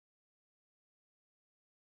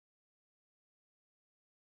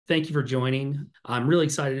Thank you for joining. I'm really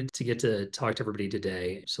excited to get to talk to everybody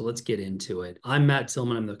today. So let's get into it. I'm Matt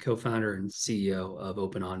Tillman. I'm the co-founder and CEO of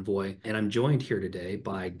OpenEnvoy, and I'm joined here today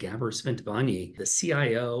by Gabor Szentivanyi, the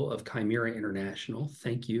CIO of Kymera International.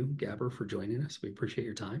 Thank you, Gabor, for joining us. We appreciate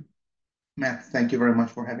your time. Matt, thank you very much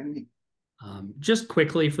for having me. Just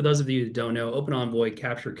quickly, for those of you that don't know, OpenEnvoy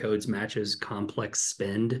capture codes matches complex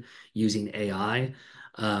spend using AI.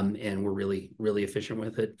 And we're really efficient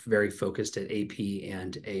with it, very focused at AP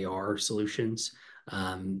and AR solutions.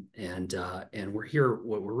 And we're here,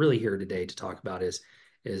 what we're really here today to talk about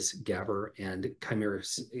is Gabor and Kymera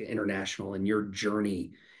International and your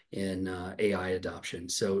journey in AI adoption.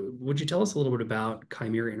 So would you tell us a little bit about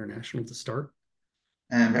Kymera International to start?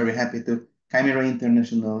 I'm very happy to. Kymera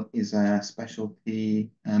International is a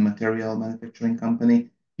specialty material manufacturing company.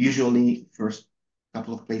 Usually, first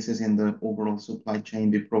couple of places in the overall supply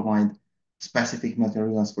chain, we provide specific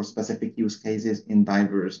materials for specific use cases in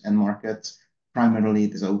diverse end markets. Primarily,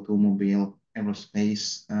 it is automobile,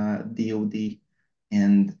 aerospace, DoD,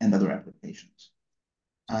 and other applications.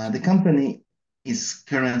 The company is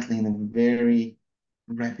currently in a very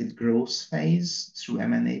rapid growth phase through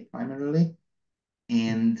M&A primarily.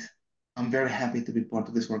 And I'm very happy to be part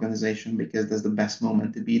of this organization because that's the best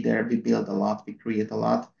moment to be there. We build a lot, we create a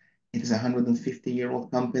lot. It is a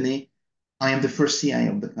 150-year-old company. I am the first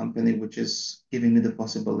CIO of the company, which is giving me the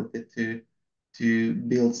possibility to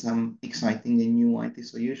build some exciting and new IT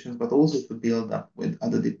solutions, but also to build up with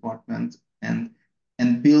other departments and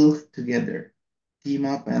build together, team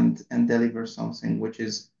up and deliver something which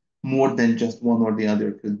is more than just one or the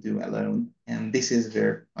other could do alone. And this is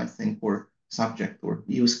where I think we're subject or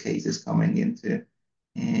use cases coming into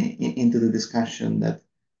the discussion that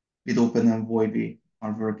with OpenEnvoy we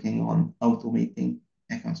are working on automating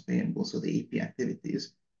accounts payable, so the AP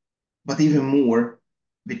activities. But even more,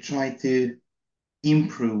 we try to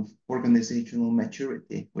improve organizational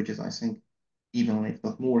maturity, which is, I think, even if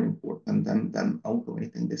not more important than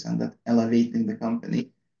automating this and that elevating the company.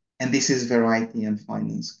 And this is where IT and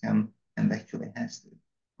finance can and actually has to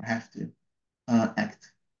or have to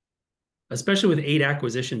act. Especially with 8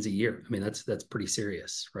 acquisitions a year. I mean, that's pretty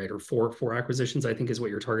serious, right? Or four acquisitions, I think, is what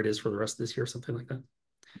your target is for the rest of this year, something like that.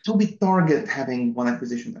 So we target having one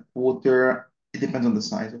acquisition a quarter. It depends on the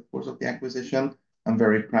size, of course, of the acquisition. I'm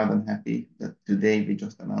very proud and happy that today we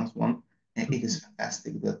just announced one. And it is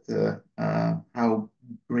fantastic that how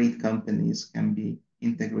great companies can be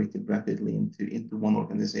integrated rapidly into one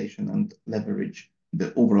organization and leverage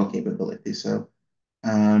the overall capability. So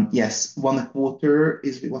yes, one a quarter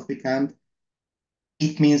is what we can.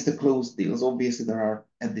 It means the closed deals. Obviously, there are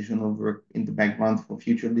additional work in the background for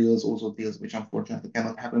future deals, also deals which unfortunately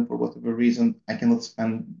cannot happen for whatever reason. I cannot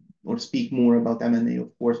spend or speak more about M&A,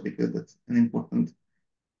 of course, because that's an important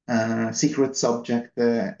secret subject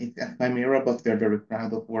at Kymera, but we're very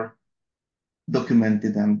proud of our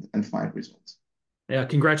documented and filed results. Yeah,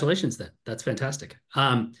 congratulations then. That's fantastic.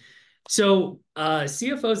 So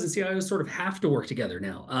CFOs and CIOs sort of have to work together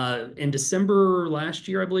now. In December last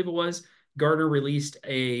year, I believe it was, Gartner released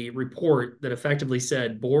a report that effectively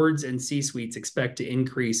said boards and C-suites expect to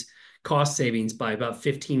increase cost savings by about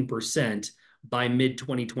 15% by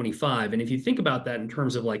mid-2025. And if you think about that in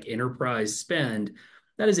terms of like enterprise spend,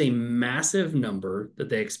 that is a massive number that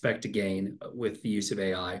they expect to gain with the use of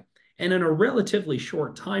AI. And in a relatively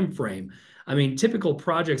short time frame. I mean, typical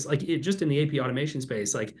projects, like just in the AP automation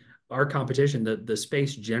space, like our competition, the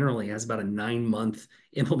space generally has about a 9-month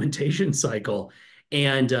implementation cycle.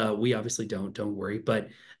 And we obviously don't worry. But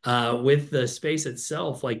with the space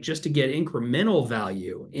itself, like just to get incremental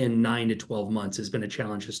value in 9 to 12 months has been a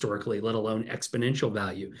challenge historically, let alone exponential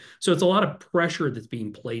value. So it's a lot of pressure that's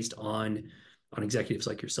being placed on executives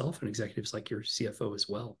like yourself and executives like your CFO as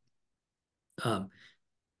well. Do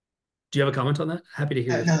you have a comment on that? Happy to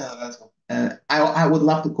hear. No, that's cool. I would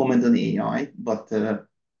love to comment on the AI, but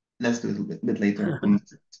let's do it a bit later.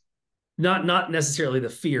 Not necessarily the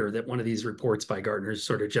fear that one of these reports by Gartner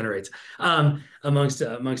sort of generates amongst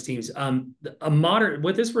teams.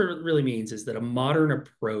 What this really means is that a modern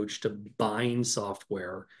approach to buying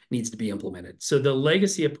software needs to be implemented. So the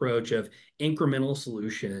legacy approach of incremental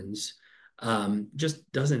solutions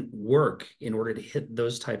just doesn't work in order to hit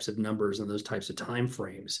those types of numbers and those types of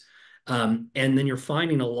timeframes. And then you're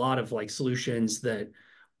finding a lot of like solutions that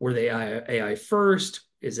were they AI first.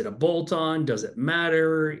 Is it a bolt-on? Does it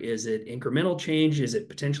matter? Is it incremental change? Is it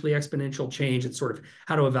potentially exponential change? It's sort of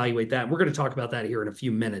how to evaluate that. We're going to talk about that here in a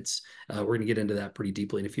few minutes. We're going to get into that pretty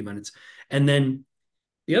deeply in a few minutes. And then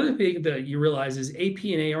the other thing that you realize is AP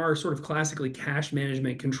and AR, sort of classically cash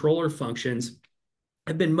management controller functions,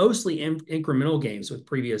 have been mostly incremental gains with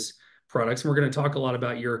previous products. And we're going to talk a lot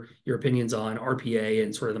about your opinions on RPA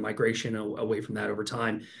and sort of the migration away from that over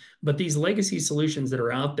time. But these legacy solutions that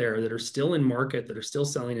are out there that are still in market, that are still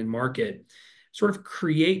selling in market, sort of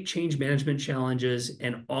create change management challenges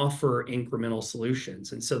and offer incremental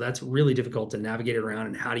solutions. And so that's really difficult to navigate around.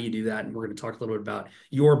 And how do you do that? And we're going to talk a little bit about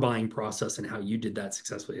your buying process and how you did that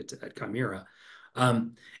successfully at Kymera.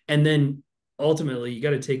 And then ultimately, you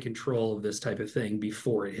got to take control of this type of thing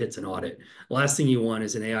before it hits an audit. Last thing you want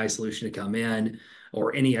is an AI solution to come in,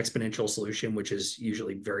 or any exponential solution, which is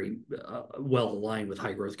usually very well aligned with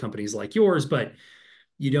high growth companies like yours, but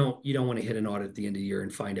you don't want to hit an audit at the end of the year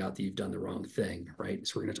and find out that you've done the wrong thing, right?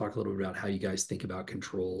 So we're going to talk a little bit about how you guys think about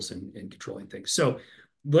controls and controlling things. So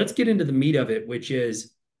let's get into the meat of it, which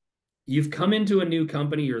is you've come into a new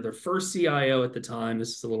company. You're the first CIO at the time.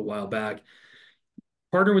 This is a little while back.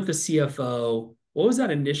 Partner with the CFO. What was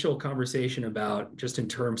that initial conversation about, just in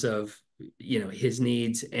terms of his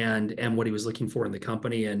needs and what he was looking for in the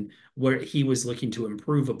company and what he was looking to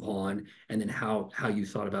improve upon, and then how you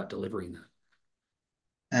thought about delivering that?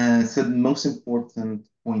 So the most important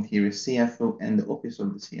point here is CFO and the office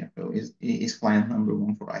of the CFO is client number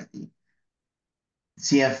one for IT.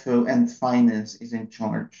 CFO and finance is in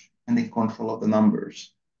charge and in control of the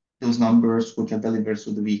numbers, those numbers which are delivered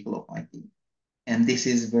through the vehicle of IT. And this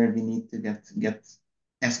is where we need to get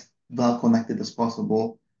as well connected as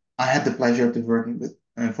possible. I had the pleasure to working with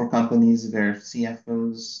for companies where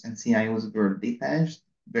CFOs and CIOs were detached,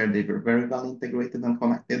 where they were very well integrated and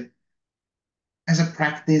connected. As a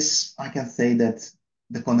practice, I can say that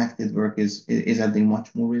the connected work is adding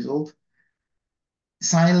much more result.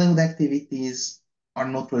 Siloed activities are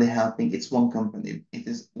not really helping. It's one company. It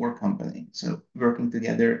is our company. So working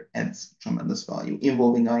together adds tremendous value.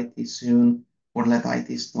 Involving IT soon, or let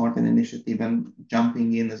IT start an initiative and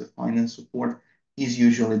jumping in as a finance support is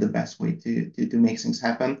usually the best way to make things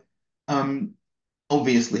happen. Um,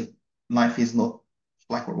 Obviously, life is not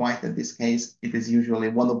black or white in this case. It is usually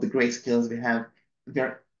one of the great skills we have.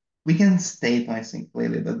 We can state, I think,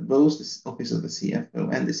 clearly that both the office of the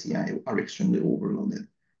CFO and the CIO are extremely overloaded.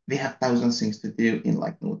 We have thousands of things to do in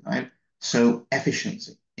like no time. So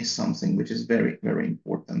efficiency is something which is very, very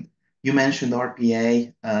important. You mentioned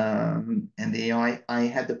RPA and AI. I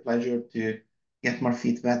had the pleasure to get my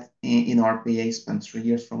feet wet in RPA, spent 3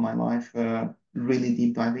 years from my life really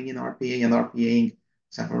deep diving in RPA and RPAing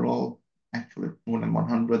several, actually more than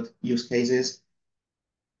 100 use cases.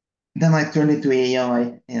 Then I turned into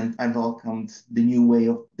AI and I welcomed the new way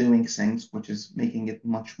of doing things, which is making it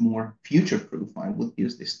much more future proof. I would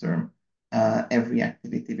use this term. Every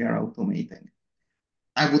activity we are automating.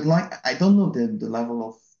 I don't know the level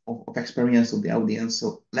of experience of the audience,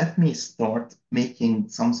 so let me start making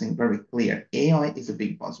something very clear. AI is a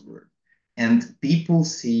big buzzword, and people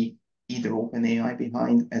see either OpenAI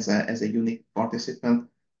behind as a unique participant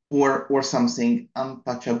or something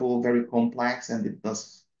untouchable, very complex, and it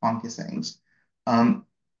does funky things. Um,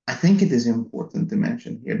 I think it is important to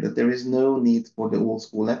mention here that there is no need for the old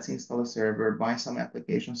school. Let's install a server, buy some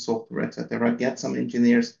application software, etc., get some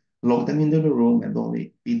engineers, lock them into the room, and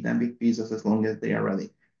only feed them big pizzas as long as they are ready.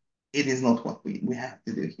 It is not what we have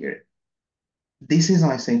to do here. This is,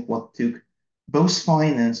 I think, what took both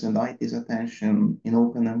finance and IT's attention in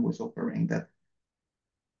OpenEnvoy's offering, that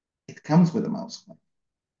it comes with a mouse click.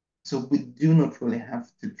 So we do not really have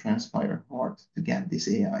to transpire hard to get this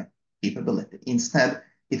AI capability. Instead,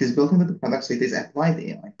 it is built into the product, so it is applied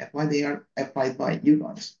AI, applied by you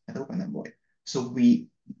guys at OpenEnvoy. So we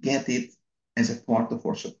get it as a part of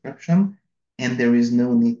our subscription, and there is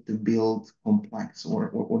no need to build complex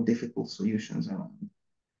or difficult solutions around.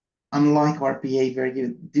 Unlike RPA, where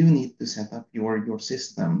you do need to set up your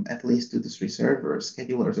system, at least 2 to 3 servers,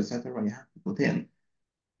 schedulers, etc., you have to put in.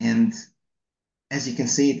 And as you can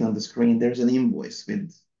see it on the screen, there's an invoice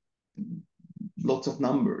with lots of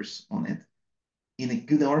numbers on it. In a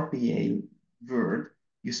good RPA word,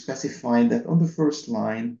 you specify that on the first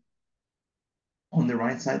line, on the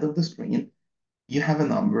right side of the screen, you have a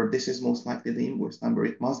number. This is most likely the invoice number.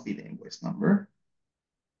 It must be the invoice number.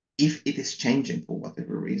 If it is changing for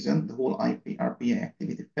whatever reason, the whole RPA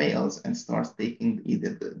activity fails and starts taking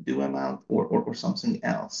either the due amount or something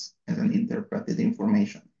else as an interpreted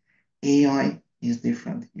information. AI is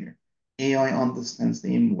different here. AI understands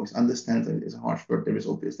the invoice, understands that it is a harsh word. There is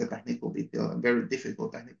obviously technical detail, a very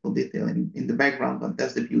difficult technical detail in the background, but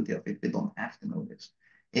that's the beauty of it. We don't have to know this.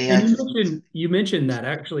 And AI you just mentioned you mentioned that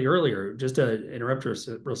actually earlier. Just to interrupt for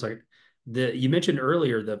a real second, you mentioned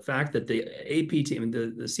earlier the fact that the AP team,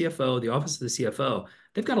 the CFO, the office of the CFO,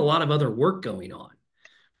 they've got a lot of other work going on.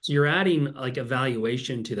 So you're adding like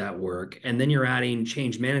evaluation to that work, and then you're adding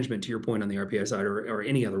change management to your point on the RPA side, or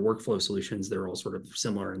any other workflow solutions. They're all sort of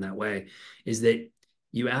similar in that way, is that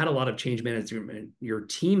you add a lot of change management. Your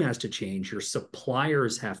team has to change, your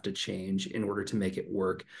suppliers have to change in order to make it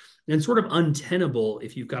work. And it's sort of untenable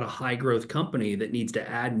if you've got a high growth company that needs to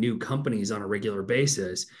add new companies on a regular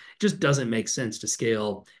basis. It just doesn't make sense to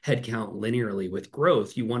scale headcount linearly with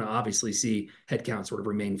growth. You want to obviously see headcount sort of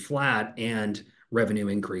remain flat and revenue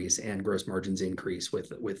increase and gross margins increase with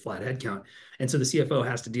flat headcount. And so the CFO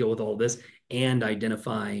has to deal with all this and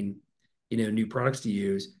identifying, new products to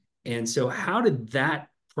use. And so how did that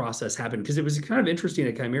process happen? Because it was kind of interesting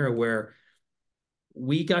at Kymera where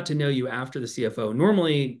we got to know you after the CFO.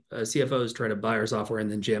 Normally, CFOs try to buy our software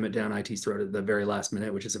and then jam it down IT's throat at the very last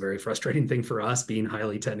minute, which is a very frustrating thing for us, being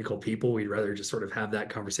highly technical people. We'd rather just sort of have that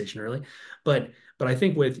conversation early. But I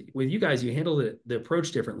think with you guys, you handled the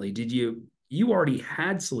approach differently. Did you already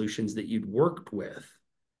had solutions that you'd worked with,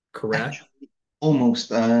 correct? Actually,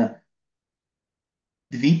 almost.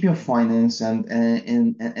 The VP of Finance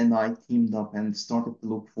and I teamed up and started to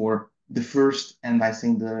look for the first, and I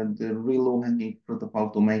think the real low-hanging fruit of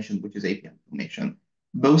automation, which is API automation.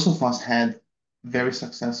 Both of us had very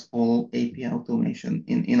successful API automation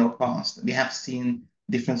in our past. We have seen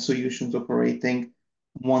different solutions operating.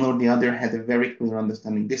 One or the other had a very clear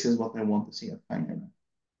understanding. This is what I want to see at Kymera.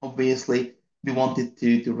 Obviously, we wanted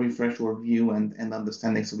to refresh our view and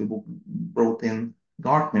understanding, so we brought in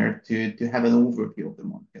Gartner to have an overview of the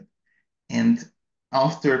market. And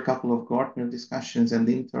after a couple of Gartner discussions and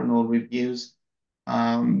internal reviews,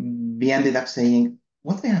 we ended up saying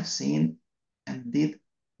what we have seen and did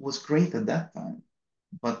was great at that time.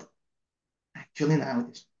 But actually now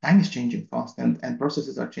time is changing fast and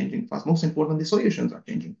processes are changing fast. Most importantly, solutions are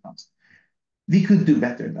changing fast. We could do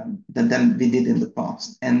better than we did in the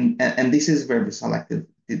past. And this is where we selected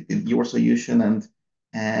your solution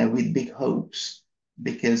and with big hopes,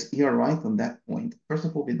 because you're right on that point. First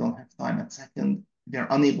of all, we don't have time. And second, we are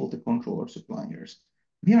unable to control our suppliers.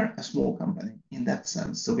 We are a small company in that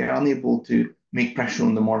sense. So we are unable to make pressure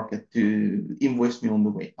on the market to invoice me on the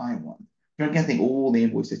way I want. We're getting all the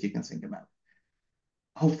invoices you can think about,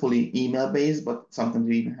 hopefully email based, but sometimes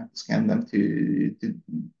we even have to scan them to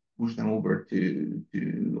push them over to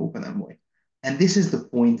OpenEnvoy. And this is the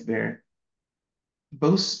point where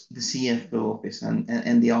both the CFO office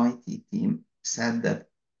and the IT team said that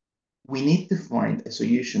we need to find a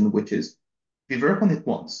solution which is we work on it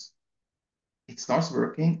once, it starts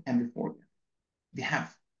working, and we forget. We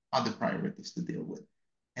have other priorities to deal with.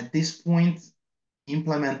 At this point,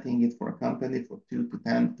 implementing it for a company for 2 to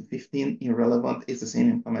 10 to 15, irrelevant, is the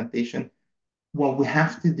same implementation. What we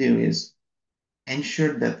have to do is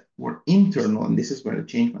ensure that our internal, and this is where the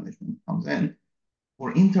change management comes in,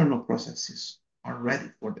 our internal processes are ready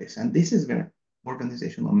for this. And this is where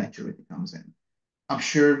organizational maturity comes in. I'm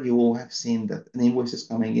sure you all have seen that an invoice is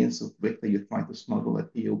coming in so quickly, you try to smuggle a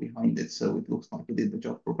PO behind it so it looks like you did the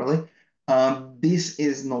job properly. This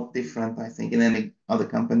is not different, I think, in any other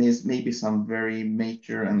companies. Maybe some very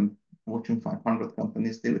major and Fortune 500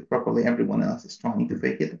 companies do it properly. Everyone else is trying to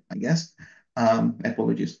fake it, I guess.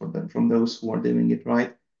 Apologies for them from those who are doing it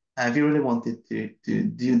right. We really wanted to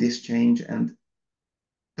do this change, and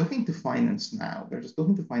talking to finance now, we're just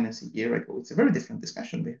talking to finance a year ago. It's a very different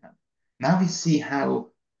discussion we have. Now we see how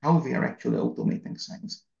we are actually automating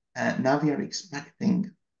things. Now we are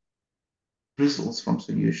expecting results from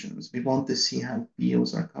solutions. We want to see how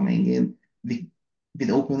POs are coming in. With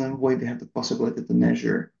OpenEnvoy, we have the possibility to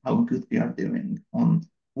measure how good we are doing on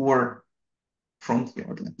our front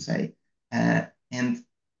yard, let's say. And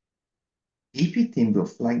AP team will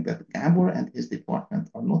flag that Gabor and his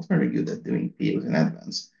department are not very good at doing POs in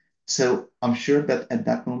advance. So I'm sure that at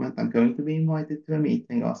that moment, I'm going to be invited to a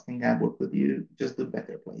meeting asking Gabor, could you just do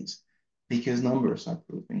better, please? Because numbers are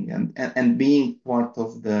proving, and being part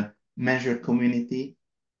of the measure community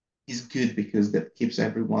is good because that keeps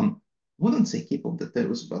everyone, wouldn't say keep up the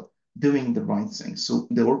toes, but doing the right thing. So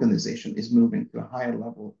the organization is moving to a higher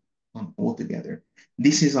level altogether.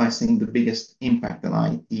 This is, I think, the biggest impact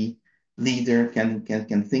an IT leader can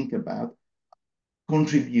think about,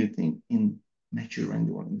 contributing in maturing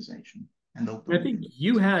the organization and I think automating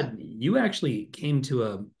the you actually came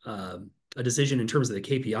to a decision in terms of the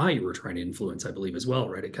KPI you were trying to influence, I believe, as well,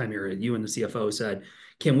 right? At Kymera, you and the CFO said,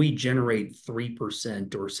 can we generate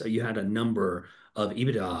 3% or so? You had a number of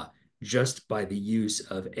EBITDA just by the use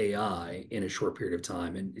of AI in a short period of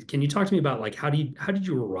time. And can you talk to me about like how did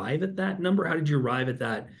you arrive at that number? How did you arrive at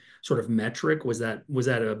that sort of metric? Was that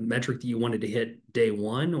a metric that you wanted to hit day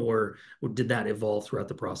one, or did that evolve throughout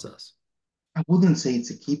the process? I wouldn't say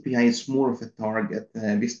it's a KPI, it's more of a target.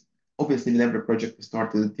 Obviously, with every project, we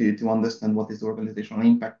start to understand what is the organizational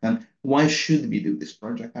impact and why should we do this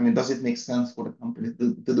project? I mean, does it make sense for the company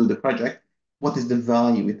to do the project? What is the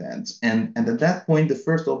value it adds? And at that point, the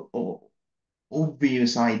first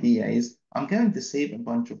obvious idea is I'm going to save a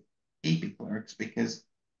bunch of AP clerks because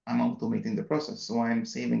I'm automating the process. So I'm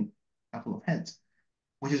saving a couple of heads,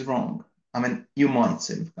 which is wrong. I mean, you might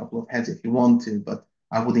save a couple of heads if you want to, but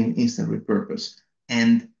I wouldn't instantly repurpose.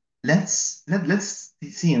 And let's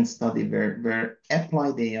see and study where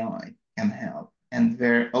applied AI can help and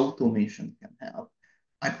where automation can help.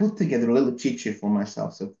 I put together a little cheat sheet for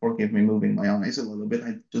myself, so forgive me moving my eyes a little bit.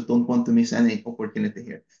 I just don't want to miss any opportunity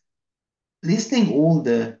here. Listing all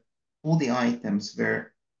the items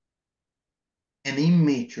where an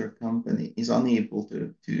immature company is unable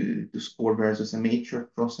to score versus a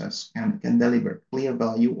mature process can deliver clear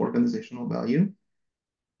value, organizational value,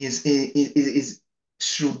 is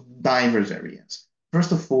through diverse areas.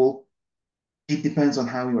 First of all, it depends on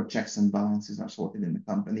how your checks and balances are sorted in the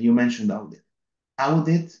company. You mentioned audit.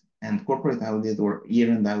 Audit and corporate audit or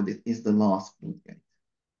year-end audit is the last gate.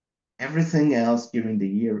 Everything else during the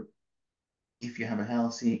year, if you have a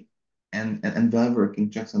healthy and well-working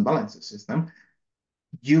checks and balances system,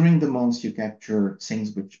 during the months you capture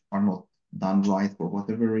things which are not done right for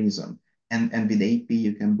whatever reason. And with AP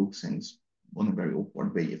you can book things on a very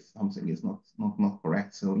awkward way if something is not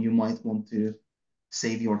correct. So you might want to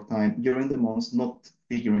save your time during the months, not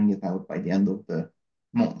figuring it out by the end of the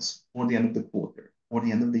months or the end of the quarter or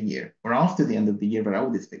the end of the year or after the end of the year where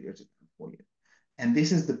audit figures it out for you. And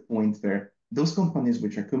this is the point where those companies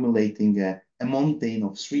which are accumulating a mountain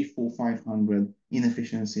of 500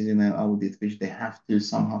 inefficiencies in an audit, which they have to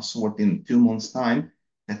somehow sort in 2 months' time,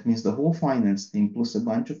 that means the whole finance team plus a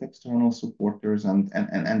bunch of external supporters and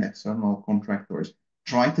external contractors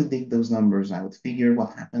try to dig those numbers out, figure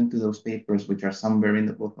what happened to those papers which are somewhere in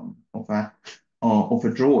the bottom of a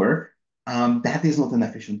drawer. That is not an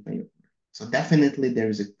efficient way of work. So definitely there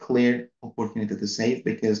is a clear opportunity to save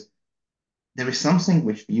because there is something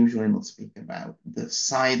which we usually not speak about, the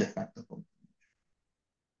side effect of it,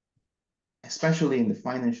 especially in the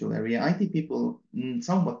financial area. IT people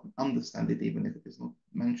somewhat understand it, even if it is not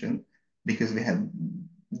mentioned, because we have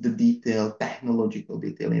the detail, technological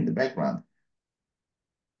detail in the background.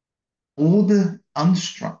 All the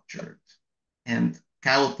unstructured and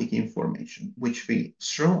chaotic information which we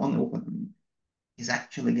throw on OpenEnvoy is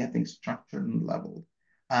actually getting structured and leveled.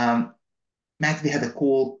 Matt, we had a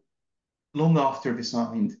call long after we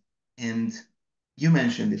signed, and you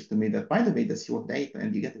mentioned this to me that, by the way, that's your data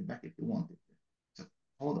and you get it back if you want it. So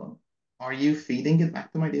hold on. Are you feeding it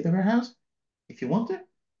back to my data warehouse if you want it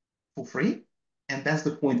for free? And that's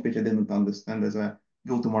the point which I didn't understand as a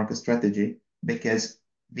go-to-market strategy because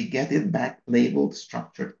we get it back labeled,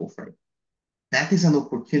 structured for free. That is an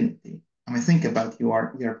opportunity. I mean, think about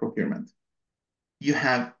your procurement. You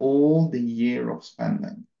have all the year of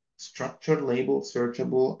spending, structured, labeled,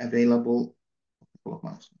 searchable, available a couple of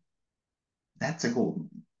months. That's a gold.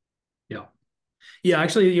 Yeah. Yeah,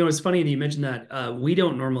 actually, it's funny that you mentioned that. We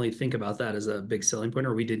don't normally think about that as a big selling point,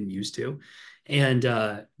 or we didn't used to.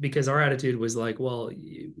 And because our attitude was like, well,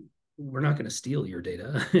 we're not going to steal your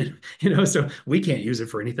data, so we can't use it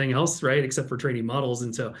for anything else, right? Except for training models.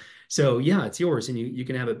 And so yeah, it's yours and you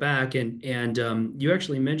can have it back. And you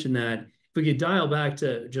actually mentioned that if we could dial back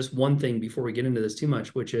to just one thing before we get into this too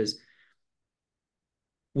much, which is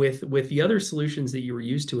with the other solutions that you were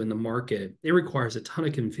used to in the market, it requires a ton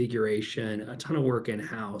of configuration, a ton of work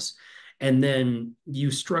in-house. And then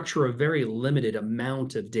you structure a very limited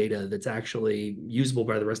amount of data that's actually usable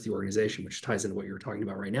by the rest of the organization, which ties into what you're talking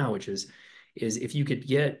about right now, which is if you could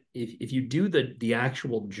if you do the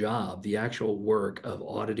actual job, the actual work of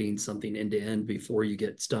auditing something end to end before you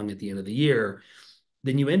get stung at the end of the year,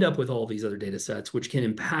 then you end up with all these other data sets, which can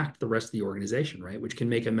impact the rest of the organization, right? Which can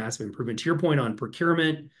make a massive improvement. To your point on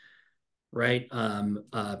procurement, right?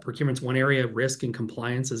 Procurement's one area, risk and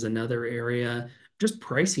compliance is another area. Just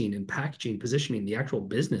pricing and packaging, positioning, the actual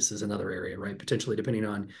business is another area, right? Potentially depending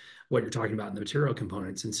on what you're talking about in the material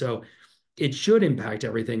components. And so it should impact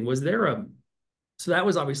everything. So that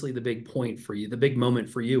was obviously the big point for you. The big moment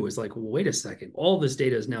for you was like, well, wait a second, all this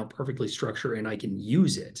data is now perfectly structured and I can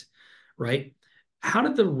use it, right? How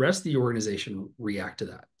did the rest of the organization react to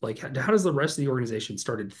that? Like, how does the rest of the organization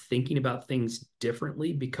started thinking about things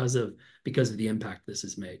differently because of the impact this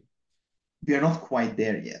has made? We are not quite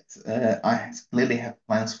there yet. I clearly have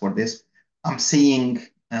plans for this. I'm seeing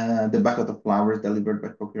the bucket of flowers delivered by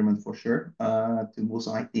procurement for sure to both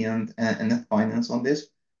IT and finance on this.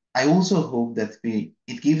 I also hope that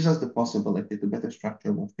it gives us the possibility to better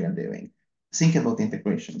structure what we are doing. think about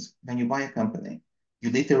integrations. When you buy a company, you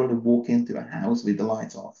literally walk into a house with the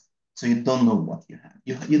lights off. So you don't know what you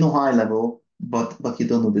have. You know high level, but you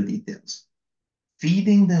don't know the details.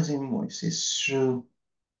 Feeding those invoices through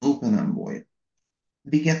OpenEnvoy,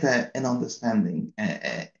 we get an understanding,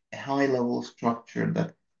 a high level structure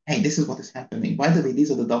that, hey, this is what is happening. By the way,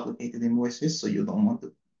 these are the duplicated invoices, so you don't want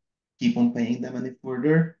to keep on paying them any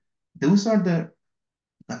further. Those are the,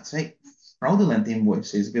 let's say, fraudulent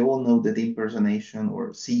invoices. We all know that impersonation or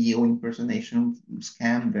CEO impersonation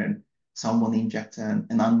scam where someone injects an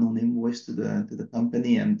unknown invoice to the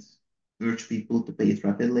company and urge people to pay it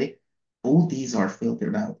rapidly. All these are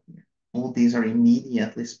filtered out here. All these are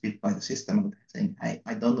immediately spit by the system saying, hey,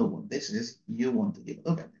 I don't know what this is. You want to give a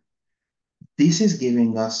look at it. This is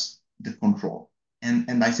giving us the control.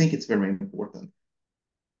 And I think it's very important.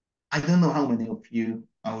 I don't know how many of you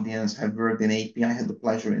audience have worked in AP. I had the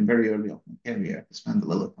pleasure in very early of my career to spend a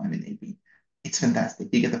little time in AP. It's fantastic.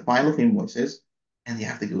 You get a pile of invoices and you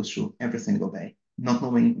have to go through every single day, not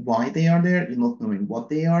knowing why they are there, you're not knowing what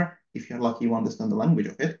they are. If you're lucky, you understand the language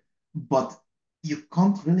of it, but you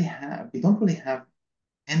don't really have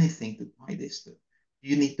anything to tie this to.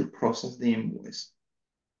 You need to process the invoice.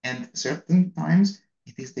 And certain times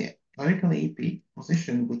it is the clerical AP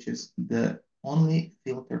position, which is the only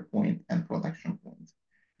filter point and protection point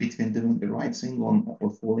between doing the right thing or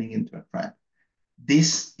falling into a trap.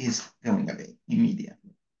 This is going away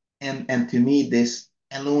immediately. And to me, this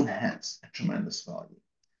alone has a tremendous value.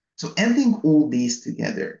 So adding all these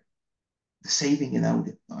together, the saving in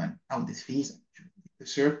audit time, audit fees, actually, the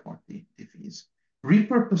third party fees,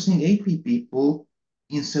 repurposing AP people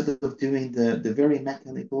instead of doing the very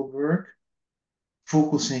mechanical work,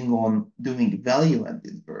 focusing on doing value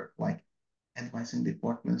added work, like advising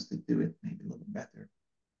departments to do it maybe a little better,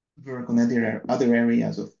 work on other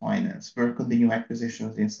areas of finance, work on the new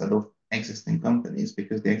acquisitions instead of existing companies,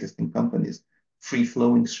 because the existing companies free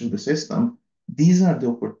flowing through the system. These are the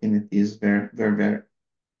opportunities where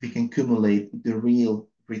we can accumulate the real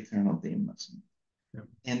return of the investment. Yeah.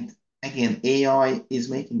 And again, AI is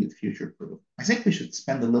making it future proof. I think we should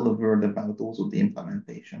spend a little word about also the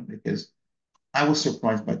implementation, because I was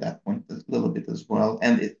surprised by that point a little bit as well.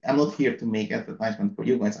 And I'm not here to make advertisement for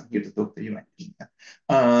you guys. I'm here to talk to you.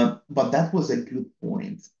 But that was a good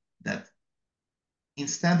point, that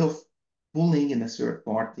instead of pulling in a third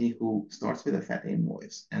party who starts with a fat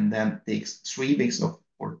invoice and then takes 3 weeks of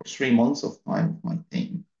or 3 months of time of my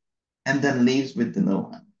team and then leaves with the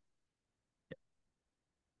know-how,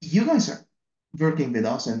 you guys are working with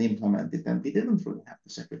us and implement it, and we didn't really have to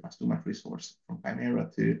sacrifice too much resource from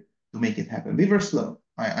Kymera to make it happen. We were slow.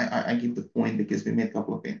 I give the point because we made a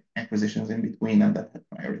couple of acquisitions in between, and that had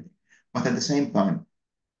priority. But at the same time,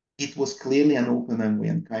 it was clearly an OpenEnvoy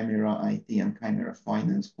and Kymera IT and Kymera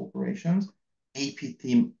Finance corporations. AP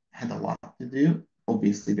team had a lot to do.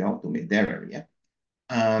 Obviously, they automate their area.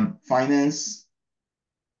 Finance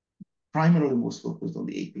primarily was focused on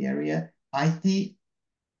the AP area. IT,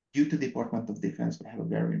 due to Department of Defense, we have a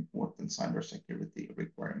very important cybersecurity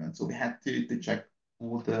requirement. So we had to check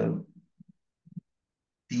all the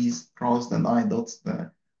T's crossed and I dots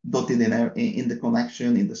dotted in the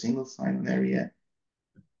connection in the single sign-on area.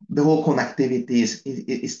 The whole connectivity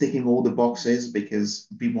is ticking all the boxes because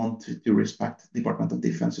we want to respect Department of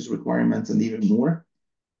Defense's requirements and even more.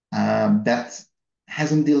 That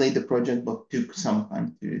hasn't delayed the project, but took some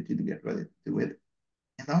time to get ready to do it.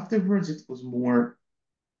 And afterwards, it was more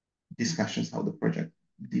discussions how the project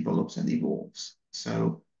develops and evolves.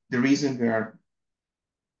 So the reason where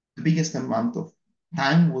the biggest amount of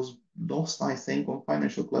time was lost, I think, on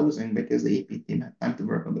financial closing, because the AP team had time to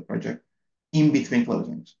work on the project in between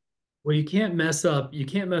closings. Well, you can't mess up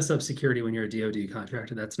security when you're a DoD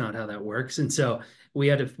contractor. That's not how that works. And so we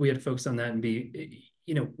had to focus on that and be,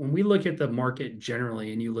 when we look at the market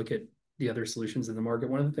generally and you look at the other solutions in the market,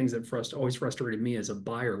 one of the things that always frustrated me as a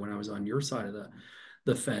buyer when I was on your side of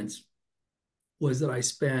the fence was that I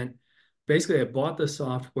bought the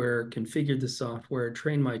software, configured the software,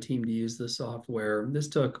 trained my team to use the software. This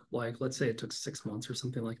took, like, let's say it took 6 months or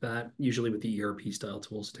something like that. Usually with the ERP style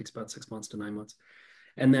tools, it takes about 6 months to 9 months.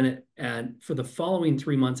 And then for the following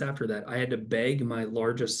 3 months after that, I had to beg my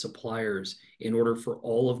largest suppliers in order for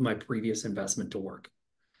all of my previous investment to work.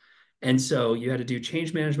 And so you had to do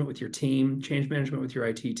change management with your team, change management with your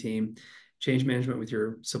IT team, change management with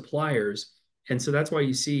your suppliers. And so that's why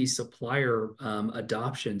you see supplier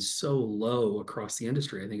adoption so low across the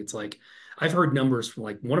industry. I think it's like, I've heard numbers from,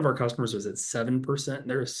 like, one of our customers was at 7%.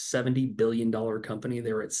 They're a $70 billion company.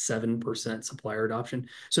 They were at 7% supplier adoption.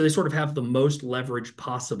 So they sort of have the most leverage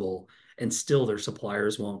possible, and still their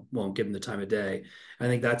suppliers won't give them the time of day. I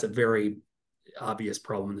think that's a very obvious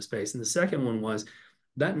problem in the space. And the second one was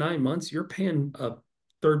that 9 months, you're paying a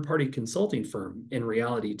third-party consulting firm in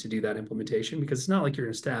reality to do that implementation, because it's not like you're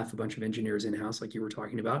going to staff a bunch of engineers in-house like you were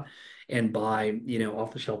talking about and buy,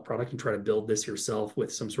 off-the-shelf product and try to build this yourself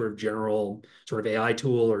with some sort of general sort of AI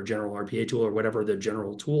tool or general RPA tool or whatever the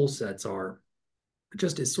general tool sets are. It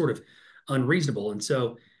just is sort of unreasonable. And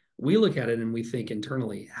so we look at it and we think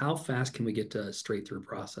internally, how fast can we get to straight through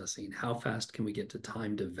processing? How fast can we get to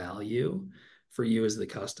time to value for you as the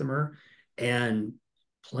customer? And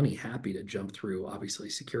plenty happy to jump through, obviously,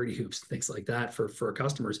 security hoops, things like that for our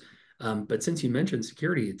customers. But since you mentioned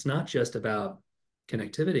security, it's not just about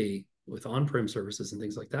connectivity with on-prem services and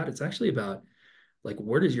things like that. It's actually about, like,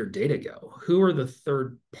 where does your data go? Who are the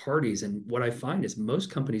third parties? And what I find is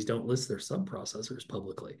most companies don't list their sub-processors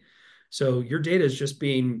publicly. So your data is just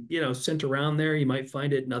being, sent around there. You might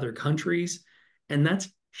find it in other countries, and that's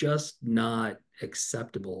just not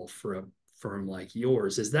acceptable for a firm like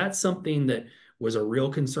yours. Is that something that was a real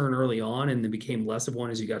concern early on and then became less of one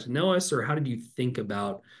as you got to know us? Or how did you think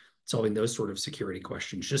about solving those sort of security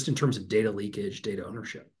questions, just in terms of data leakage, data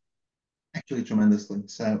ownership? Actually, tremendously.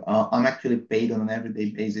 So I'm actually paid on an everyday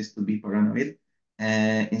basis to be paranoid.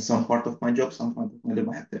 In some part of my job, some part of my job,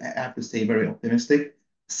 I have to stay very optimistic.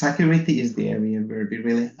 Security is the area where we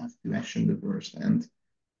really have to action the worst. And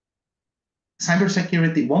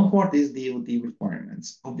cybersecurity, one part is DoD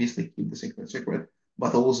requirements. Obviously, keep the secret,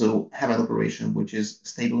 but also have an operation which is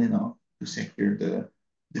stable enough to secure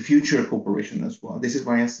the future cooperation as well. This is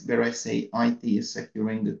where I say IT is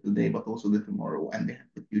securing the today, but also the tomorrow, and we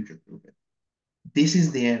have to future-proof it. This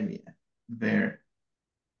is the area where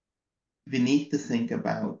we need to think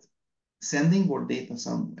about sending our data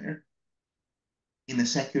somewhere in a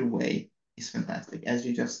secure way is fantastic. As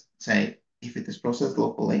you just say, if it is processed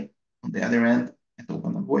locally, on the other end, at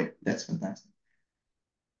OpenEnvoy, that's fantastic.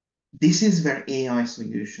 This is where AI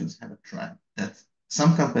solutions have a trap that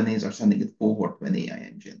some companies are sending it forward to an AI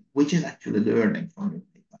engine, which is actually learning from your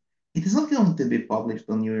data. It is not going to be published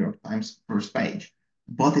on New York Times first page,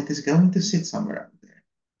 but it is going to sit somewhere out there.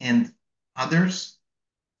 And others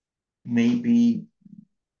maybe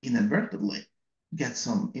inadvertently get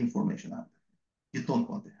some information out there. You don't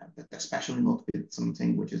want to have that, especially not with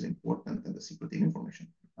something which is important and the secretive information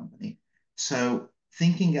for the company. So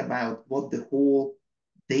thinking about what the whole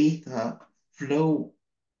data flow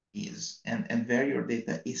is and where your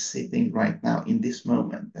data is sitting right now in this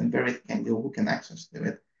moment and where it can go, who can access to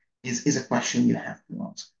it, is a question you have to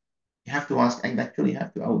ask. You have to ask, and actually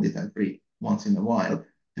have to audit every once in a while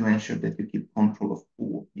to ensure that you keep control of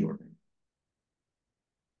all your data.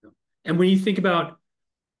 And when you think about,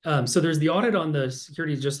 so there's the audit on the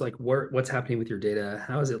security, just like what's happening with your data,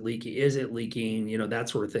 how is it leaking? Is it leaking? That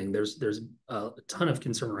sort of thing. There's a ton of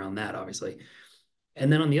concern around that, obviously.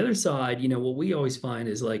 And then on the other side, what we always find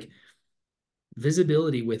is like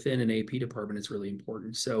visibility within an AP department is really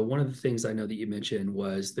important. So one of the things I know that you mentioned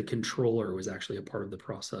was the controller was actually a part of the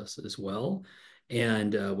process as well,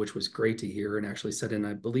 and which was great to hear, and actually set in,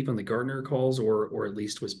 I believe, on the Gartner calls, or at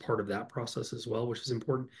least was part of that process as well, which is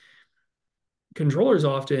important. Controllers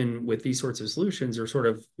often with these sorts of solutions are sort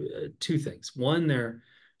of two things. One, they're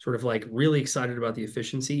sort of like really excited about the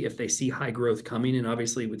efficiency if they see high growth coming. And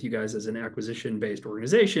obviously with you guys as an acquisition-based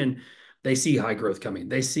organization, they see high growth coming.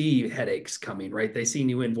 They see headaches coming, right? They see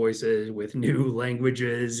new invoices with new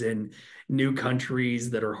languages and new countries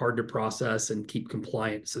that are hard to process and keep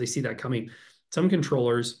compliant. So they see that coming. Some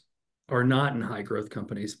controllers are not in high growth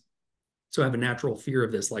companies, so I have a natural fear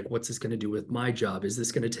of this. Like, what's this going to do with my job? Is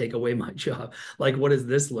this going to take away my job? Like, what does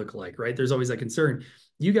this look like? Right? There's always that concern.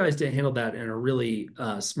 You guys did handle that in a really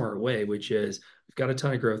smart way, which is we've got a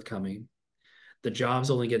ton of growth coming. The job's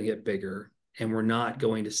only going to get bigger, and we're not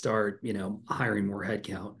going to start, hiring more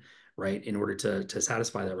headcount, right, in order to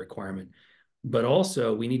satisfy that requirement. But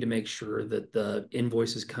also, we need to make sure that the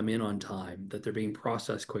invoices come in on time, that they're being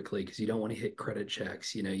processed quickly, because you don't want to hit credit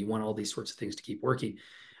checks. You want all these sorts of things to keep working.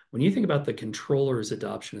 When you think about the controller's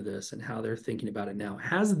adoption of this and how they're thinking about it now,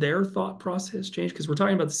 has their thought process changed? Because we're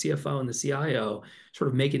talking about the CFO and the CIO sort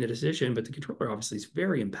of making a decision, but the controller obviously is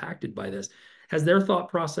very impacted by this. Has their thought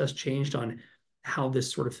process changed on how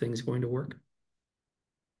this sort of thing is going to work?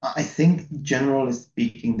 I think, generally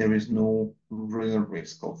speaking, there is no real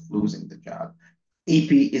risk of losing the job.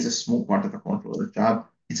 AP is a small part of a controller's job.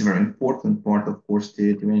 It's a very important part, of course, to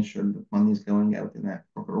ensure that money is going out in a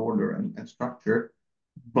proper order and structure,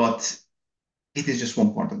 but it is just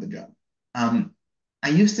one part of the job. I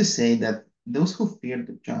used to say that those who fear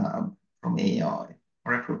the job from AI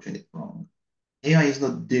are approaching it wrong. AI is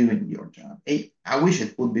not doing your job. I wish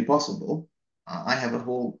it would be possible. I have a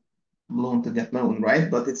whole loan to get loan,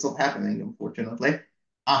 right? But it's not happening, unfortunately.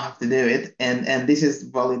 I have to do it, and this is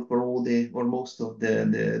valid for all the or most of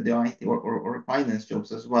the IT or finance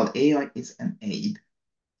jobs as well. AI is an aid,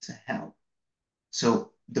 it's a help.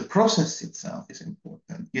 So the process itself is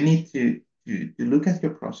important. You need to look at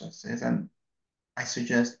your processes, and I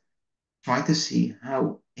suggest try to see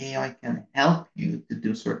how AI can help you to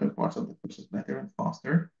do certain parts of the process better and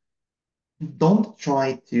faster. Don't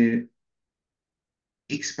try to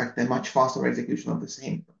expect a much faster execution of the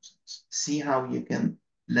same process. See how you can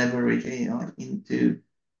leverage AI into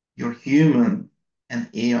your human and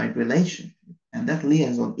AI relationship. And that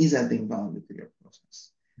liaison is adding value to your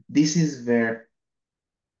process. This is where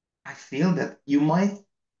I feel that you might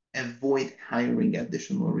avoid hiring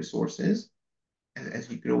additional resources as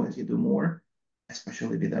you grow, as you do more,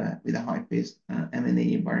 especially with a high-paced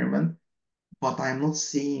M&A environment. But I'm not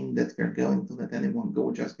seeing that we're going to let anyone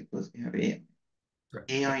go just because we have AI. Right.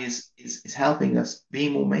 AI is helping us be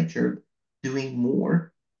more matured, doing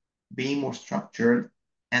more, being more structured,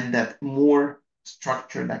 and that more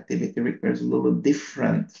structured activity requires a little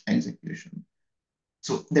different execution.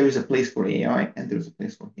 So there is a place for AI and there's a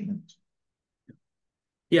place for humans.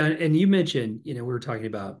 Yeah, and you mentioned, we were talking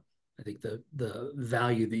about, I think the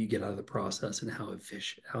value that you get out of the process and how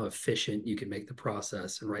efficient you can make the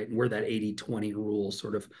process, and right, and where that 80-20 rule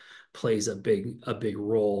sort of plays a big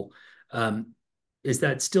role. Is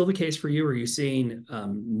that still the case for you? Are you seeing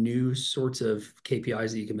new sorts of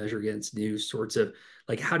KPIs that you can measure against, new sorts of,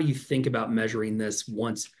 like, how do you think about measuring this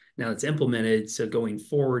once now it's implemented? So going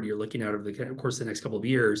forward, you're looking out over of course, the next couple of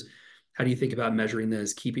years. How do you think about measuring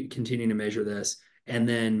this, continuing to measure this, and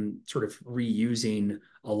then sort of reusing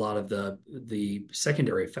a lot of the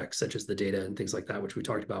secondary effects, such as the data and things like that, which we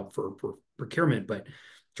talked about for procurement? But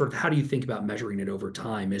sort of how do you think about measuring it over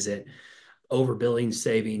time? Is it overbilling,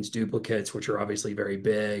 savings, duplicates, which are obviously very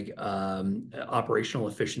big, operational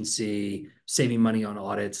efficiency, saving money on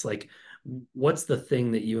audits? Like, what's the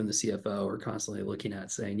thing that you and the CFO are constantly looking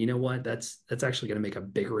at, saying, you know what, that's actually going to make a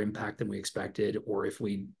bigger impact than we expected, or if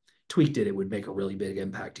we tweaked it, it would make a really big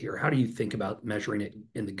impact here? How do you think about measuring it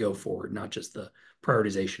in the go forward, not just the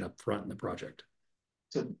prioritization up front in the project?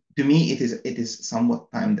 So to me, it is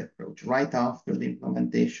somewhat timed approach. Right after the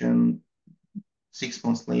implementation, 6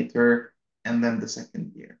 months later, and then the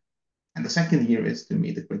second year. And the second year is to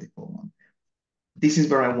me the critical one. This is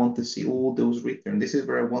where I want to see all those return. This is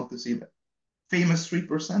where I want to see the famous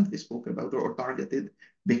 3% we spoke about or targeted,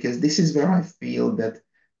 because this is where I feel that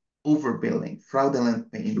overbilling,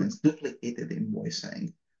 fraudulent payments, duplicated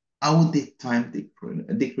invoicing, audit time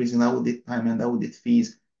decrease in audit time and audit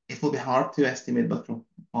fees. It will be hard to estimate, but from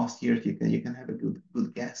past years you can have a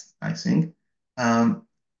good guess, I think. Um,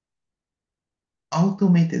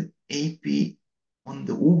 Automated AP on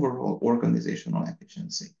the overall organizational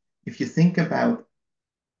efficiency. If you think about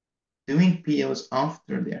doing POs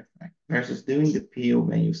after the effect versus doing the PO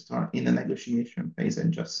when you start in the negotiation phase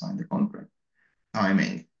and just sign the contract,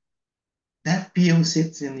 timing, that PO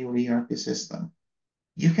sits in your ERP system.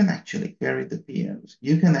 You can actually query the POs.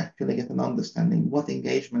 You can actually get an understanding what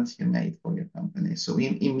engagements you made for your company. So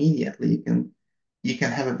immediately you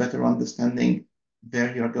can have a better understanding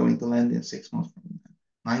where you're going to land in 6 months from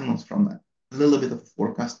now, 9 months from now. A little bit of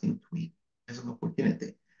forecasting tweak as an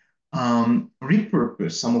opportunity.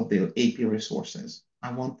 Repurpose some of the AP resources.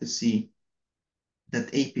 I want to see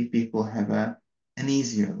that AP people have an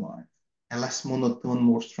easier life, a less monotone,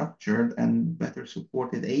 more structured, and better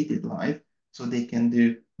supported, aided life, so they can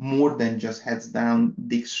do more than just heads down,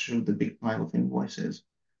 dig through the big pile of invoices.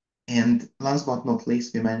 And last but not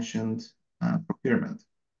least, we mentioned procurement.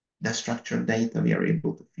 The structured data we are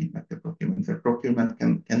able to feed back to procurement. The procurement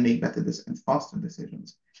can make better and faster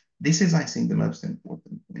decisions. This is, I think, the most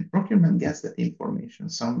important point. Procurement gets that information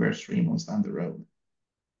somewhere 3 months down the road.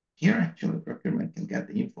 Here, actually, procurement can get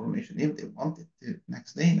the information if they want it to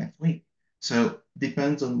next day, next week. So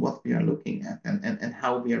depends on what we are looking at and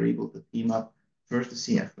how we are able to team up first the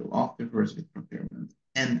CFO, afterwards with procurement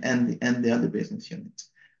and the other business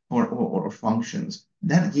units or functions.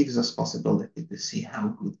 That gives us possibility to see how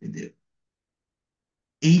good we do.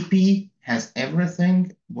 AP has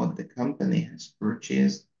everything what the company has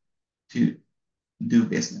purchased to do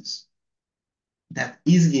business. That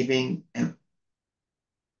is giving a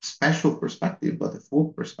special perspective, but a full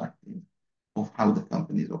perspective of how the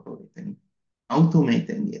company is operating,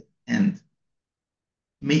 automating it, and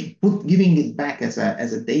giving it back as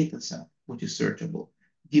a data set, which is searchable,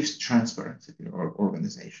 gives transparency to your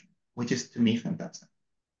organization, which is to me fantastic.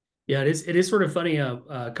 Yeah, it is sort of funny.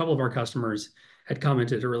 A couple of our customers had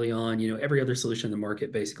commented early on, every other solution in the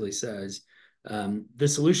market basically says The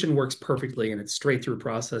solution works perfectly and it's straight through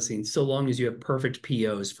processing so long as you have perfect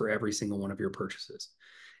POs for every single one of your purchases.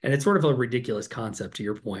 And it's sort of a ridiculous concept to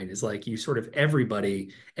your point, is like you sort of every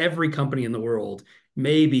company in the world,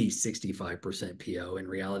 maybe 65% PO in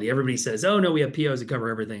reality. Everybody says, oh no, we have POs that cover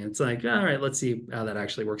everything. It's like, all right, let's see how that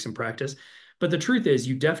actually works in practice. But the truth is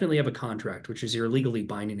you definitely have a contract, which is your legally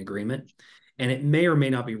binding agreement. And it may or may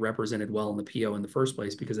not be represented well in the PO in the first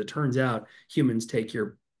place, because it turns out humans take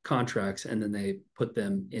your contracts and then they put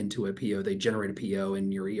them into a PO. They generate a PO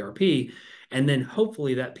in your ERP. And then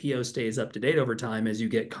hopefully that PO stays up to date over time as you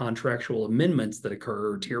get contractual amendments that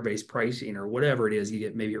occur, or tier-based pricing, or whatever it is. You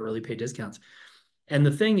get maybe early pay discounts. And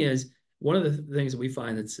the thing is, one of the things that we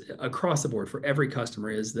find that's across the board for every customer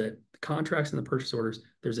is that the contracts and the purchase orders,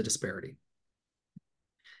 there's a disparity.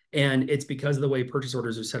 And it's because of the way purchase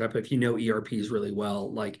orders are set up. If you know ERPs really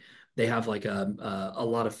well, like they have like a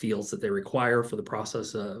lot of fields that they require for the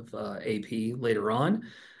process of AP later on.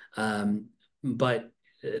 But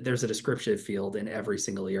there's a descriptive field in every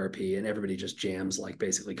single ERP, and everybody just jams like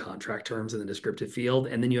basically contract terms in the descriptive field.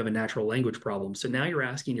 And then you have a natural language problem. So now you're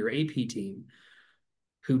asking your AP team,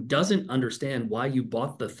 who doesn't understand why you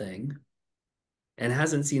bought the thing and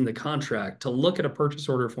hasn't seen the contract, to look at a purchase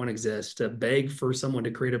order if one exists, to beg for someone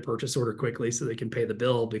to create a purchase order quickly so they can pay the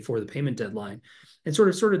bill before the payment deadline, and sort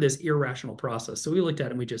of this irrational process. So we looked at it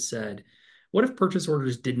and we just said, what if purchase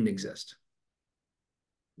orders didn't exist?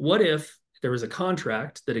 What if there was a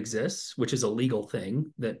contract that exists, which is a legal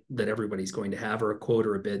thing that everybody's going to have, or a quote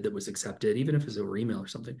or a bid that was accepted, even if it's over email or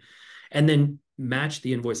something, and then match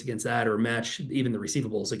the invoice against that, or match even the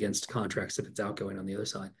receivables against contracts if it's outgoing on the other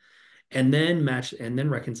side, and then match and then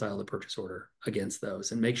reconcile the purchase order against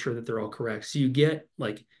those and make sure that they're all correct. So you get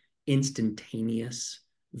like instantaneous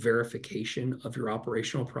verification of your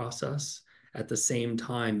operational process at the same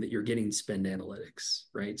time that you're getting spend analytics,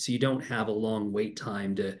 right? So you don't have a long wait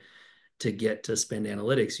time to get to spend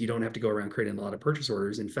analytics. You don't have to go around creating a lot of purchase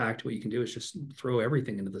orders. In fact, what you can do is just throw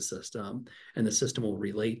everything into the system, and the system will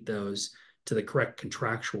relate those to the correct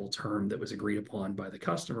contractual term that was agreed upon by the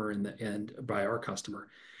customer and by our customer.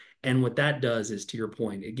 And what that does is, to your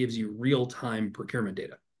point, it gives you real-time procurement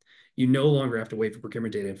data. You no longer have to wait for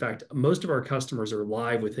procurement data. In fact, most of our customers are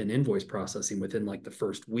live within invoice processing within like the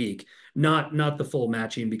first week, not the full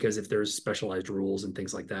matching, because if there's specialized rules and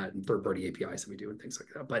things like that, and third-party APIs that we do and things like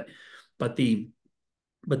that. But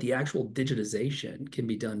the actual digitization can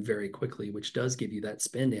be done very quickly, which does give you that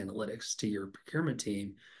spend analytics to your procurement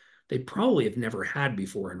team they probably have never had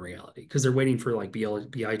before in reality, because they're waiting for like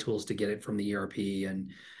BI tools to get it from the ERP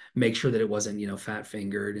and make sure that it wasn't, fat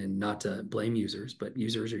fingered. And not to blame users, but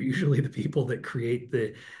users are usually the people that create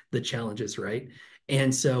the challenges, right?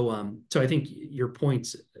 And so I think your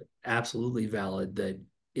point's absolutely valid, that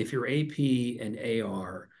if your AP and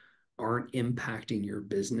AR aren't impacting your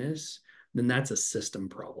business, then that's a system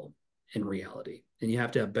problem in reality. And you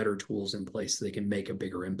have to have better tools in place so they can make a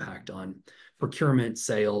bigger impact on procurement,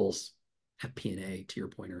 sales, FP&A, to your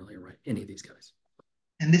point earlier, right? Any of these guys.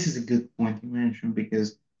 And this is a good point you mentioned,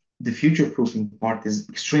 because the future proofing part is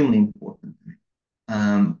extremely important.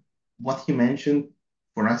 What you mentioned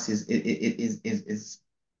for us is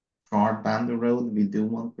far down the road. We do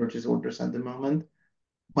want purchase orders at the moment.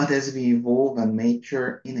 But as we evolve and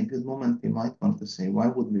mature, in a good moment, we might want to say, why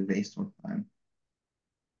would we waste our time?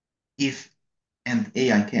 If, and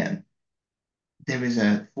AI can, there is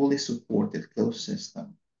a fully supported closed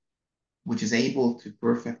system which is able to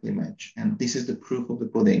perfectly match. And this is the proof of the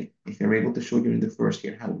pudding. If you're able to show you in the first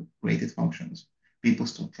year how great it functions, people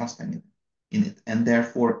still trust in it. And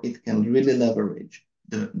therefore, it can really leverage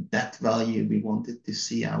that value we wanted to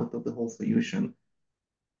see out of the whole solution.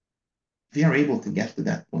 We are able to get to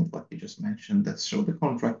that point, what you just mentioned, that show the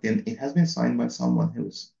contract in, it has been signed by someone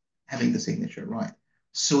who's having the signature right.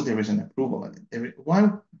 So there is an approval on it. Why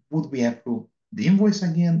would we approve the invoice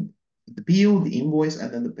again, the PO, the invoice,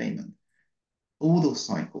 and then the payment? All those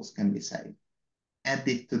cycles can be saved.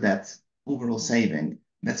 Added to that overall saving,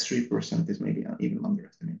 that's 3% is maybe even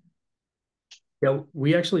underestimated. Yeah,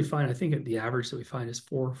 we actually find, I think the average that we find is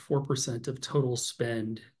 4% of total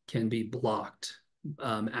spend can be blocked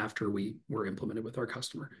after we were implemented with our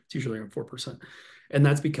customer. It's usually around 4%. And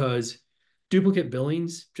that's because duplicate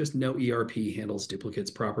billings, just no ERP handles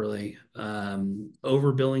duplicates properly.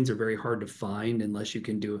 Over billings are very hard to find unless you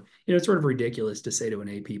can do, it's sort of ridiculous to say to an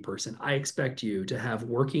AP person, I expect you to have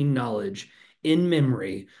working knowledge in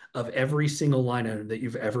memory of every single line item that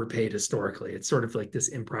you've ever paid historically. It's sort of like this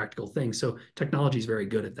impractical thing. So technology is very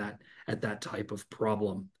good at that type of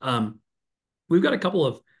problem. We've got a couple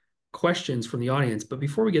of questions from the audience, but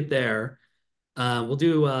before we get there, We'll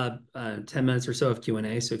do 10 minutes or so of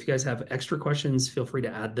Q&A. So if you guys have extra questions, feel free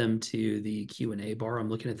to add them to the Q&A bar. I'm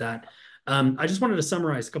looking at that. I just wanted to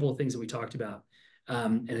summarize a couple of things that we talked about.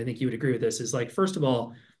 And I think you would agree with this is like, first of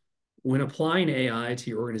all, when applying AI to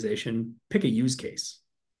your organization, pick a use case.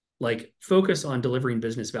 Like focus on delivering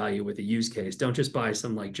business value with a use case. Don't just buy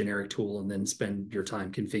some like generic tool and then spend your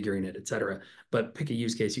time configuring it, et cetera. But pick a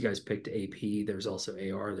use case. You guys picked AP. There's also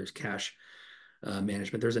AR. There's cash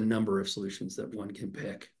management. There's a number of solutions that one can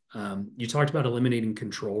pick. You talked about eliminating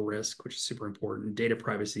control risk, which is super important. Data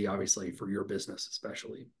privacy, obviously, for your business,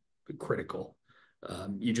 especially critical.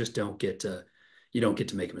 You just don't get to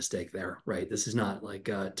make a mistake there, right? This is not like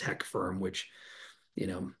a tech firm which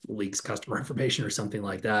leaks customer information or something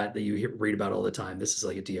like that you read about all the time. This is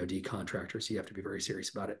like a DoD contractor, so you have to be very serious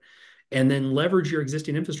about it. And then leverage your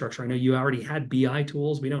existing infrastructure. I know you already had BI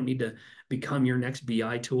tools. We don't need to become your next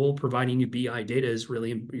BI tool. Providing you BI data is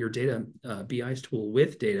really your data. BI tool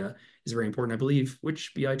with data is very important. I believe.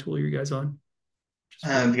 Which BI tool are you guys on?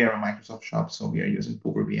 We are a Microsoft shop, so we are using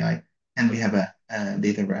Power BI, and we have a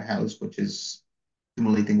data warehouse which is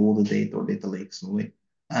accumulating all the data or data lakes, so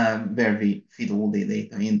where we feed all the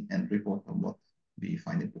data in and report on what we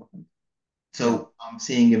find important. So Yeah. I'm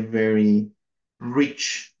seeing a very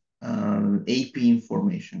rich AP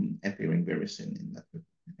information appearing very soon in that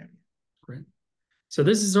area. Great. So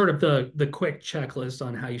this is sort of the quick checklist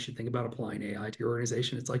on how you should think about applying AI to your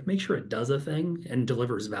organization. It's like make sure it does a thing and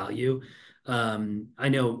delivers value. I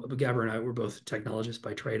know Gabor and I were both technologists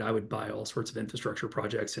by trade. I would buy all sorts of infrastructure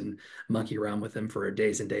projects and monkey around with them for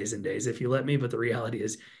days and days and days if you let me. But the reality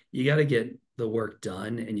is you got to get the work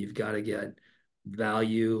done and you've got to get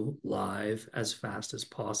value live as fast as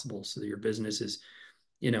possible so that your business is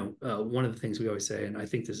one of the things we always say, and I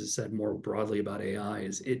think this is said more broadly about AI,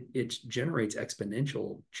 is it generates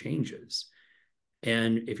exponential changes.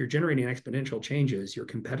 And if you're generating exponential changes, your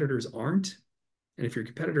competitors aren't. And if your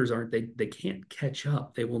competitors aren't, they can't catch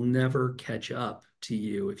up. They will never catch up to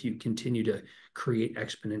you if you continue to create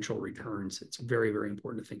exponential returns. It's very, very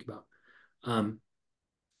important to think about.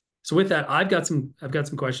 So with that, I've got some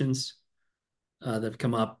questions that have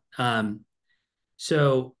come up.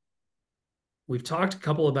 So we've talked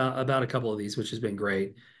about a couple of these, which has been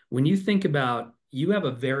great. When you think about,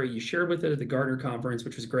 you shared with it at the Gartner conference,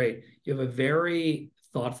 which was great. You have a very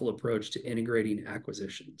thoughtful approach to integrating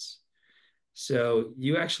acquisitions. So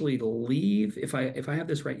you actually leave, if I have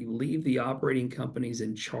this right, you leave the operating companies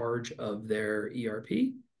in charge of their ERP,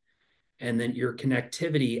 and then your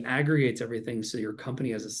connectivity aggregates everything so your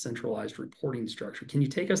company has a centralized reporting structure. Can you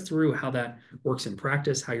take us through how that works in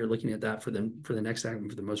practice, how you're looking at that for the next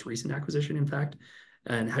for the most recent acquisition, in fact,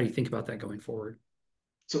 and how do you think about that going forward?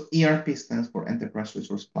 So ERP stands for Enterprise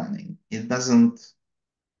Resource Planning. It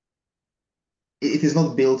is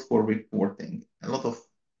not built for reporting. A lot of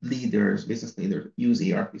business leaders, use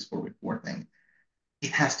ERPs for reporting. It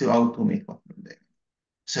has to automate what we're doing.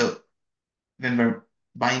 So when we're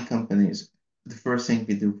buying companies, the first thing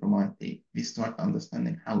we do from IT, we start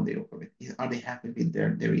understanding how they operate. Are they happy with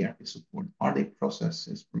their ERP support? Are their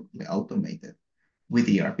processes properly automated with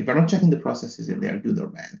ERP? We're not checking the processes if they are good or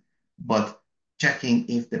bad, but checking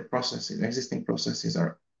if the existing processes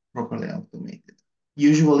are properly automated.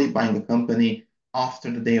 Usually buying a company after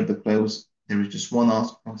the day of the close, there is just one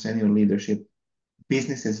ask from senior leadership: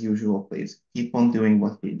 business as usual, please. Keep on doing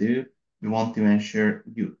what we do. We want to ensure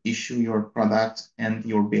you issue your products and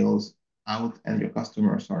your bills out, and your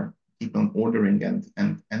customers are keep on ordering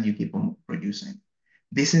and you keep on producing.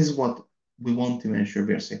 This is what we want to ensure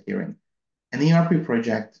we are securing. An ERP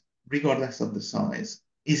project, regardless of the size,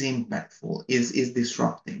 is impactful, is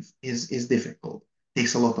disruptive, is difficult,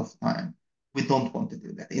 takes a lot of time. We don't want to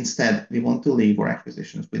do that. Instead, we want to leave our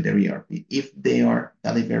acquisitions with their ERP if they are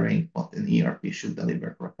delivering what an ERP should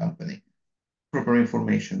deliver for a company. Proper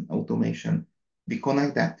information, automation. We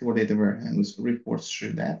connect that to our data warehouse, reports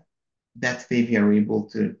through that. That way we are able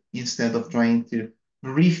to, instead of trying to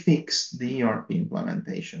refix the ERP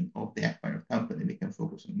implementation of the acquired company, we can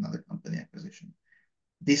focus on another company acquisition.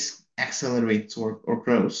 This accelerates or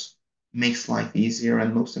growth, makes life easier,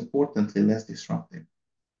 and most importantly, less disruptive.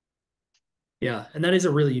 Yeah, and that is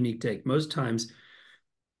a really unique take. Most times,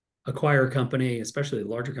 acquire a company, especially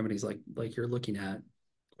larger companies like you're looking at,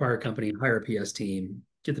 acquire a company, hire a PS team,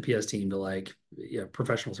 get the PS team to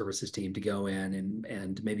professional services team to go in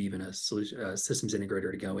and maybe even a systems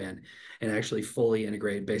integrator to go in and actually fully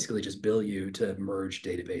integrate, basically just bill you to merge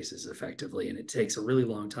databases effectively. And it takes a really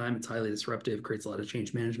long time. It's highly disruptive, creates a lot of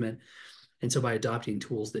change management. And so by adopting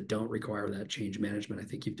tools that don't require that change management, I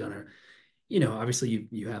think you've done obviously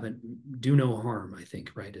you haven't do no harm, I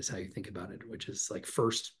think, right, is how you think about it, which is like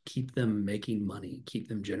first keep them making money, keep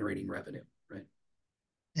them generating revenue, right?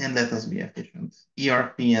 And let us be efficient.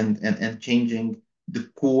 ERP and changing the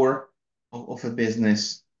core of a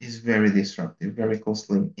business is very disruptive, very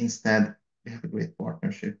costly. Instead, we have a great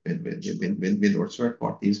partnership with our third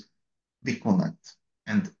parties. We connect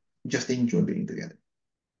and just enjoy being together.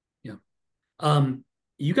 Yeah. Um,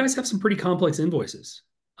 you guys have some pretty complex invoices,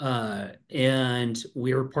 and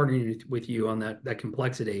we're partnering with you on that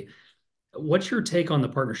complexity. What's your take on the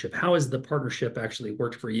partnership? How has the partnership actually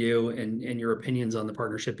worked for you, and your opinions on the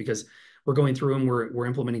partnership? Because we're going through and we're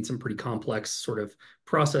implementing some pretty complex sort of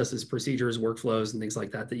processes, procedures, workflows, and things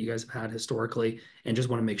like that you guys have had historically, and just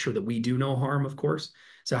want to make sure that we do no harm, of course.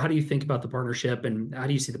 So how do you think about the partnership, and how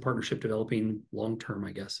do you see the partnership developing long term,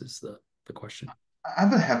 I guess, is the question. I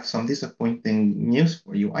will have some disappointing news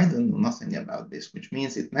for you. I don't know nothing about this, which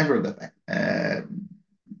means it never got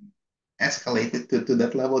escalated to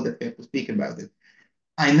that level that we have to speak about it.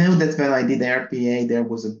 I know that when I did RPA, there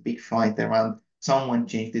was a big fight around someone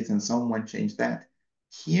changed this and someone changed that.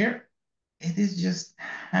 Here, it is just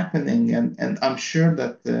happening, and I'm sure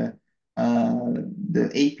that the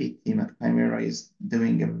AP team at Kymera is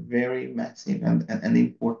doing a very massive and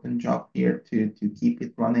important job here to keep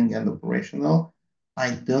it running and operational.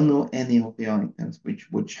 I don't know any of the items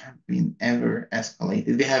which have been ever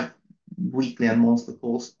escalated. We have weekly and monthly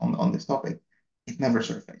calls on this topic. It never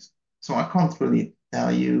surfaced. So I can't really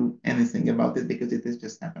tell you anything about it because it is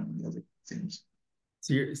just happening as it seems.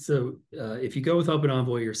 So if you go with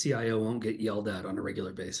OpenEnvoy, your CIO won't get yelled at on a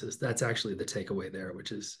regular basis. That's actually the takeaway there,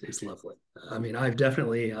 which is lovely. I mean, I've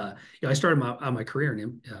definitely, I started my career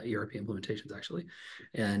in ERP implementations actually,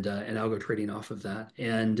 and algo trading off of that,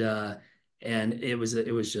 and it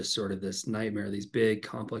was just sort of this nightmare, these big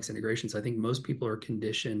complex integrations. I think most people are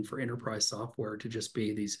conditioned for enterprise software to just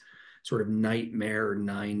be these sort of nightmare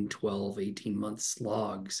 9, 12, 18-month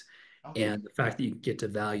slogs, and the fact that you get to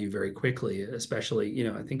value very quickly, especially,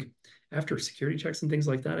 I think after security checks and things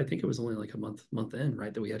like that, I think it was only like a month in,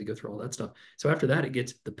 right, that we had to go through all that stuff. So after that,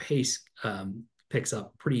 the pace picks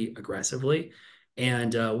up pretty aggressively.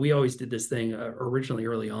 And we always did this thing originally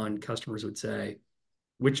early on. Customers would say,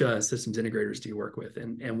 which systems integrators do you work with?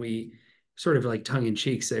 And we sort of like tongue in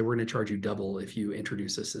cheek say, we're going to charge you double if you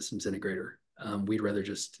introduce a systems integrator.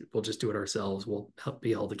 We'll just do it ourselves. We'll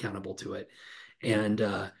be held accountable to it.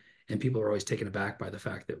 And people are always taken aback by the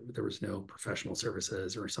fact that there was no professional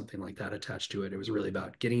services or something like that attached to it. It was really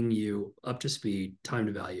about getting you up to speed, time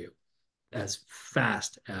to value, as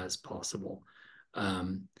fast as possible.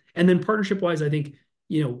 And then partnership wise, I think,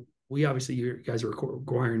 we obviously, you guys are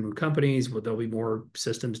acquiring new companies where there'll be more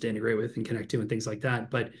systems to integrate with and connect to and things like that.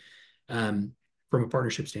 But from a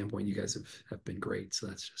partnership standpoint, you guys have been great. So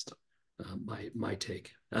that's just my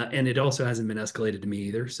take. And it also hasn't been escalated to me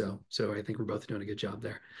either. So I think we're both doing a good job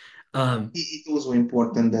there. It's also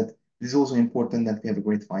important that we have a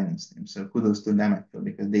great finance team. So kudos to them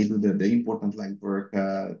actually because they do the important legwork.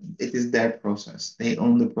 It is their process. They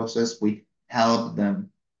own the process. We help them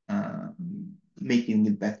making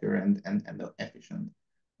it better and efficient.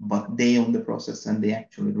 But they own the process and they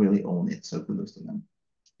actually really own it. So kudos to them.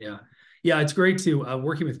 Yeah. Yeah, it's great to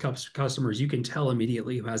working with customers. You can tell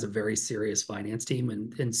immediately who has a very serious finance team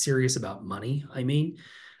and serious about money. I mean,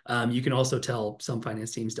 you can also tell some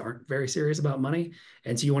finance teams aren't very serious about money.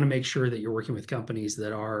 And so you want to make sure that you're working with companies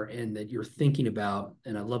that are, and that you're thinking about,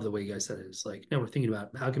 and I love the way you guys said it. It's like, no, we're thinking about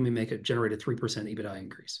how can we generate a 3% EBITDA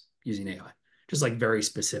increase using AI? Just like very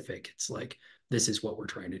specific. It's like, this is what we're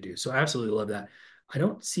trying to do. So I absolutely love that. I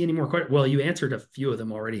don't see any more questions. Well, you answered a few of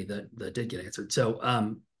them already that did get answered. So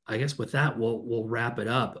I guess with that, we'll wrap it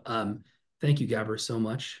up. Thank you, Gabor, so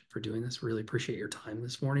much for doing this. Really appreciate your time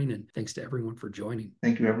this morning, and thanks to everyone for joining.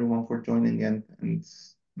 Thank you, everyone, for joining, and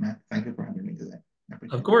Matt, thank you for having me today.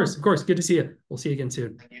 Of course. Good to see you. We'll see you again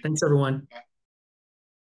soon. Thanks, everyone. Bye.